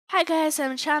Hi guys,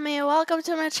 I'm Charmy. Welcome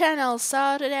to my channel.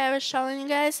 So today I was showing you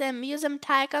guys Museum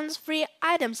Tycoon's free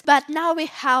items, but now we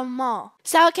have more.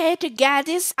 So okay, to get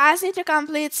this, I need to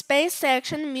complete space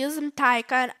section Museum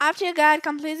Tycoon. After you got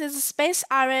completed the space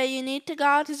area, you need to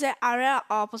go to the area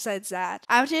opposite that.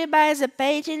 After you buy the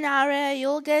painting area,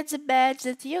 you'll get the badge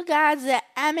that you got the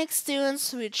MXTOON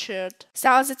sweatshirt.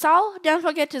 So that's all. Don't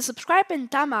forget to subscribe and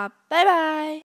thumb up. Bye bye.